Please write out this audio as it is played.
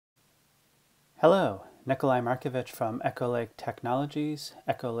Hello, Nikolai Markovich from Echolaketech Technologies,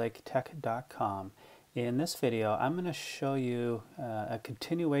 echolaketech.com. In this video, I'm going to show you a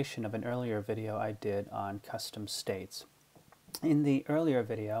continuation of an earlier video I did on custom states. In the earlier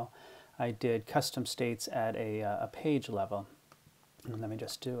video, I did custom states at a page level. And let me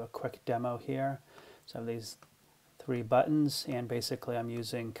just do a quick demo here. So I have these three buttons, and basically I'm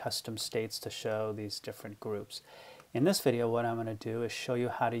using custom states to show these different groups. In this video, what I'm going to do is show you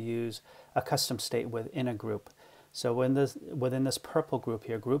how to use a custom state within a group. So within this purple group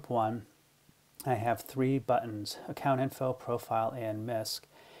here, group 1, I have three buttons: account info, profile, and MISC.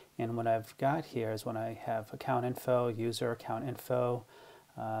 And what I've got here is when I have account info, user account info,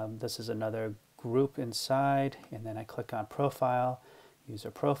 this is another group inside, and then I click on profile, user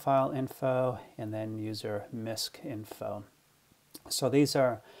profile info, and then user MISC info. So these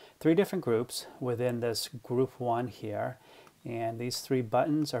are three different groups within this group 1 here, and these three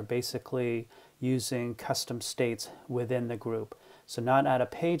buttons are basically using custom states within the group. So not at a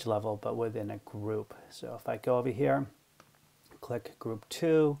page level, but within a group. So if I go over here, click group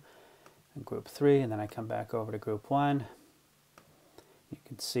 2 and group 3, and then I come back over to group 1, you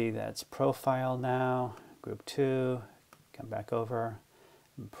can see that it's profile now, group 2, come back over,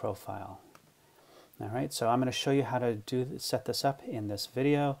 and profile. All right, so I'm going to show you how to set this up in this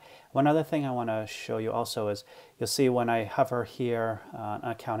video. One other thing I want to show you also is you'll see when I hover here on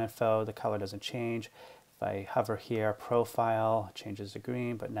account info, the color doesn't change. If I hover here, profile, it changes to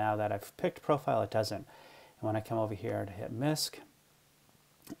green, but now that I've picked profile, it doesn't. And when I come over here to hit MISC,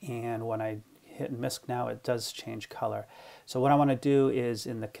 and when I hit MISC now, it does change color. So what I want to do is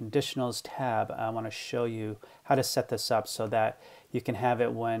in the Conditionals tab, I want to show you how to set this up so that you can have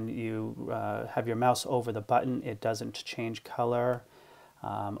it when you have your mouse over the button, it doesn't change color,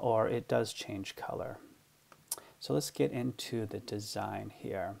 or it does change color. So let's get into the design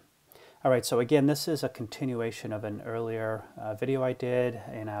here. All right, so again, this is a continuation of an earlier video I did,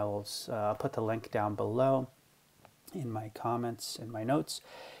 and I will put the link down below in my comments, in my notes.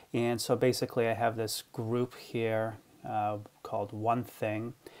 And so basically I have this group here called One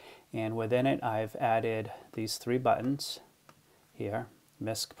Thing, and within it I've added these three buttons here: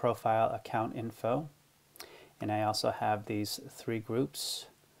 MISC, profile, account info. And I also have these three groups,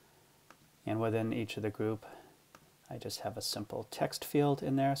 and within each of the group I just have a simple text field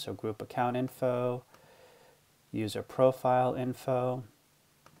in there. So group account info, user profile info,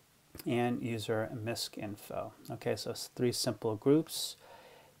 and user MISC info. Okay, so it's three simple groups.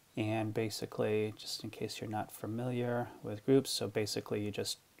 And basically, just in case you're not familiar with groups, so basically you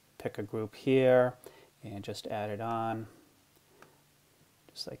just pick a group here and just add it on,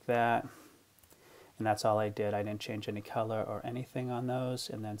 just like that. And that's all I did. I didn't change any color or anything on those.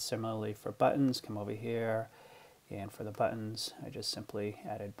 And then similarly for buttons, come over here, and for the buttons, I just simply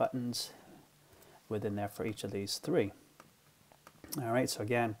added buttons within there for each of these three. All right, so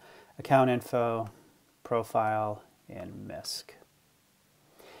again, account info, profile, and MISC.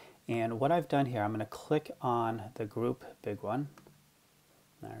 And what I've done here, I'm going to click on the group big one.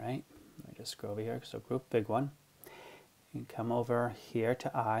 All right, let me just go over here. So group big one, and come over here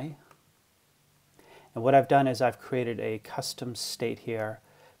to I. And what I've done is I've created a custom state here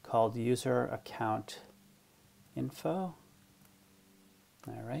called user account info.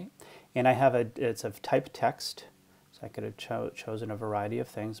 All right, and I have it's of type text. So I could have chosen a variety of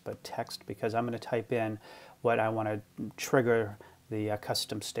things, but text, because I'm going to type in what I want to trigger the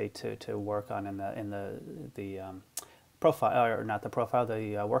custom state to work on in the profile, or not the profile, the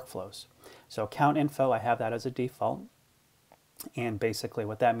workflows. So account info, I have that as a default, and basically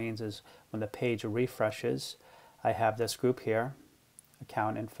what that means is when the page refreshes, I have this group here,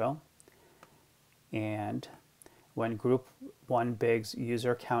 account info, and when group 1 big's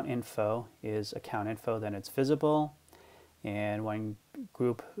user account info is account info, then it's visible, and when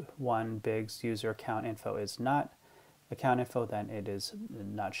group 1 big's user account info is not account info, then it is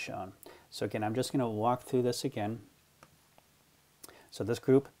not shown. So again, I'm just going to walk through this again. So this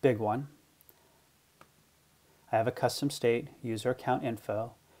group, big one, I have a custom state, user account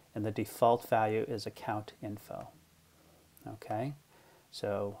info, and the default value is account info. Okay,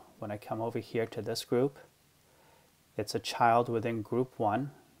 so when I come over here to this group, it's a child within group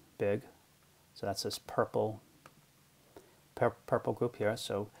 1, big. So that's this purple group here.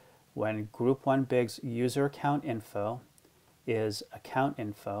 So when group 1 big's user account info is account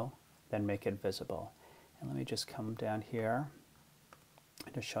info, then make it visible. And let me just come down here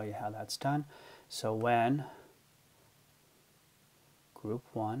to show you how that's done. So when group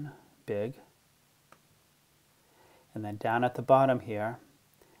 1 big, and then down at the bottom here,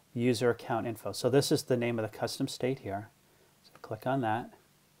 user account info. So this is the name of the custom state here. So click on that,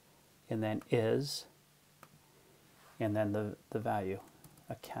 and then is, and then the value,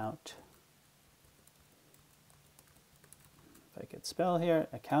 account. If I could spell here,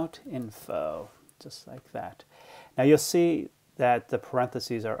 account info, just like that. Now you'll see that the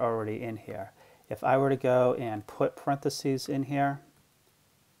parentheses are already in here. If I were to go and put parentheses in here,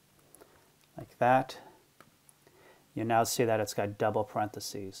 like that, you now see that it's got double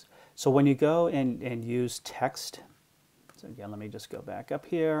parentheses. So when you go and use text, so again, let me just go back up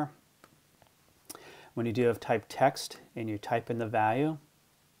here. When you do have type text and you type in the value,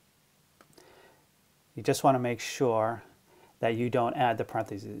 you just want to make sure that you don't add the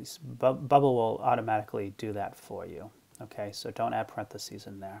parentheses. Bubble will automatically do that for you. Okay, so don't add parentheses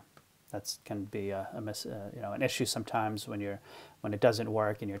in there. That can be an issue sometimes when it doesn't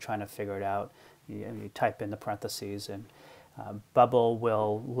work and you're trying to figure it out. You type in the parentheses, and Bubble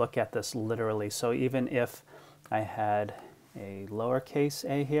will look at this literally. So even if I had a lowercase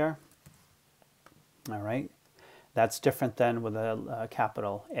a here, all right, that's different than with a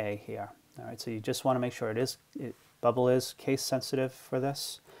capital A here. All right, so you just want to make sure Bubble is case sensitive for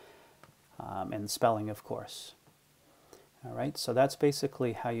this, and spelling, of course. All right, so that's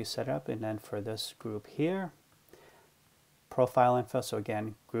basically how you set it up. And then for this group here, profile info, so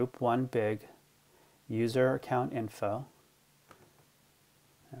again, group 1 big, user account info.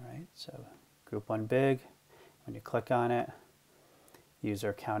 All right, so group 1 big, when you click on it, user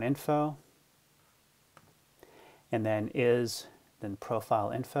account info, and then then profile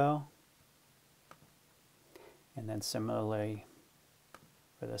info, and then similarly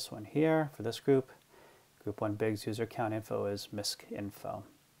for this one here, for this group, group 1 big's user account info is misc info.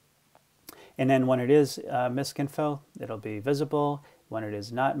 And then when it is misc info, it'll be visible. When it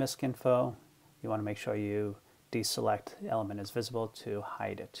is not misc info, you want to make sure you deselect the element as visible to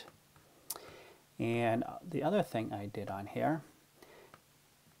hide it. And the other thing I did on here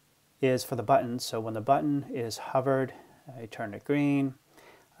is for the button. So when the button is hovered, I turn it green.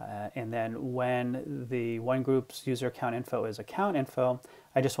 And then when the one group's user account info is account info,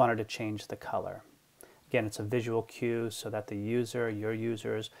 I just wanted to change the color. Again, it's a visual cue so that the user, your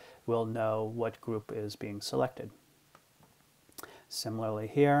users, will know what group is being selected. Similarly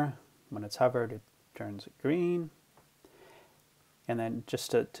here, when it's hovered, it turns green. And then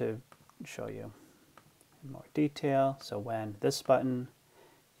just to show you in more detail, so when this button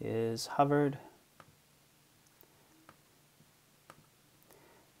is hovered,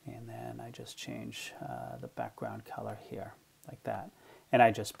 and then I just change the background color here, like that. And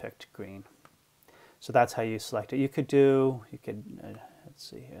I just picked green. So that's how you select it. You could let's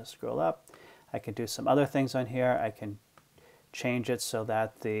see here, scroll up. I could do some other things on here. I can change it so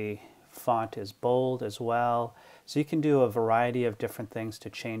that the font is bold as well. So you can do a variety of different things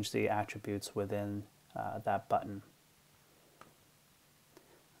to change the attributes within that button.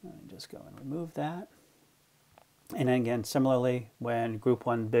 Let me just go and remove that. And then again, similarly, when group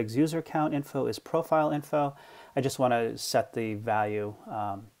 1 big's user account info is profile info, I just want to set the value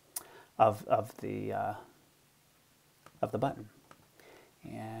of the button.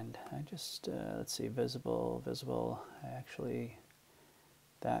 And I just let's see, visible. Actually,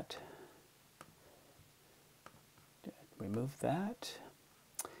 remove that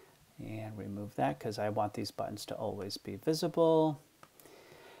and remove that because I want these buttons to always be visible.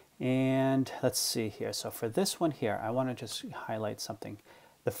 And let's see here. So for this one here, I want to just highlight something.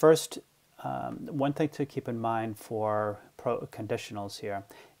 The first one thing to keep in mind for conditionals here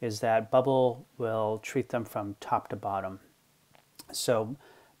is that Bubble will treat them from top to bottom. So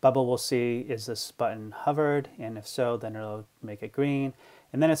Bubble will see, is this button hovered? And if so, then it'll make it green.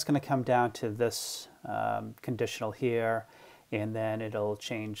 And then it's going to come down to this conditional here, and then it'll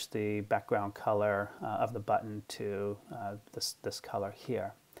change the background color of the button to this color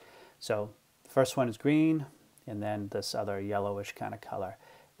here. So the first one is green, and then this other yellowish kind of color.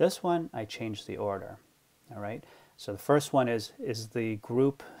 This one, I changed the order, all right? So the first one is the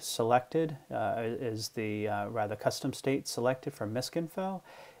group selected, is the rather custom state selected for misc info?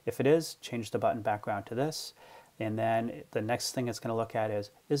 If it is, change the button background to this. And then the next thing it's going to look at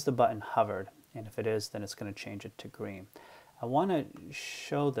is the button hovered? And if it is, then it's going to change it to green. I want to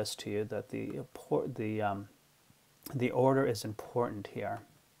show this to you that the order is important here,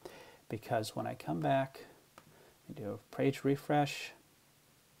 because when I come back and do a page refresh,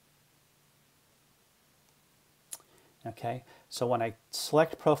 okay, so when I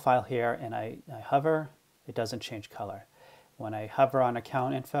select profile here and I hover, it doesn't change color. When I hover on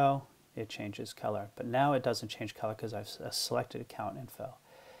account info, it changes color. But now it doesn't change color because I've selected account info.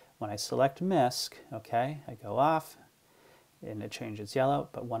 When I select misc, okay, I go off and it changes yellow,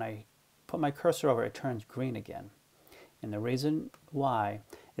 but when I put my cursor over it turns green again. And the reason why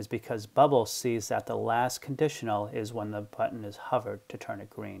is because Bubble sees that the last conditional is when the button is hovered to turn it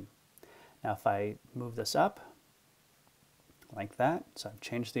green. Now if I move this up like that, so I've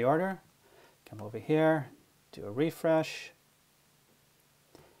changed the order, come over here, do a refresh.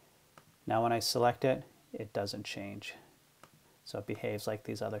 Now when I select it, it doesn't change. So it behaves like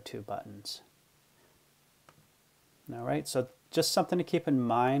these other two buttons. All right, so just something to keep in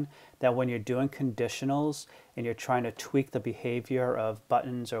mind, that when you're doing conditionals and you're trying to tweak the behavior of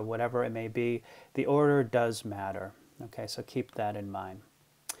buttons or whatever it may be, the order does matter. Okay, so keep that in mind.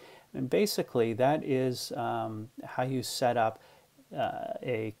 And basically that is how you set up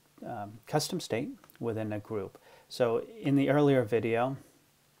a custom state within a group. So in the earlier video,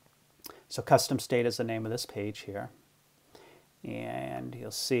 so custom state is the name of this page here. And you'll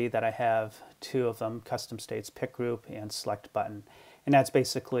see that I have two of them, custom states, pick group and select button. And that's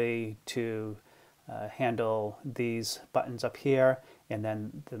basically to handle these buttons up here and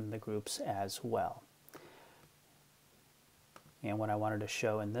then the groups as well. And what I wanted to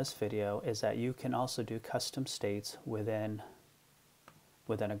show in this video is that you can also do custom states within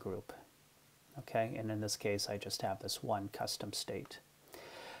a group. Okay, and in this case I just have this one custom state.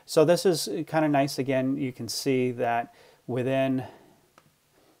 So this is kind of nice. Again, you can see that within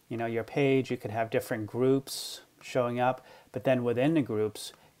your page you could have different groups showing up, but then within the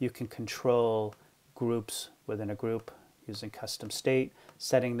groups you can control groups within a group using custom state,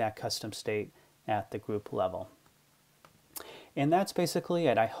 setting that custom state at the group level. And that's basically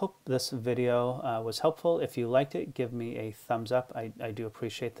it. I hope this video was helpful. If you liked it, give me a thumbs up. I do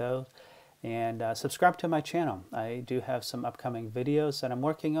appreciate those. And subscribe to my channel. I do have some upcoming videos that I'm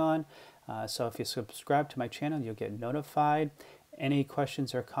working on. So if you subscribe to my channel, you'll get notified. Any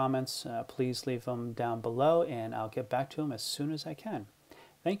questions or comments, please leave them down below and I'll get back to them as soon as I can.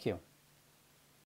 Thank you.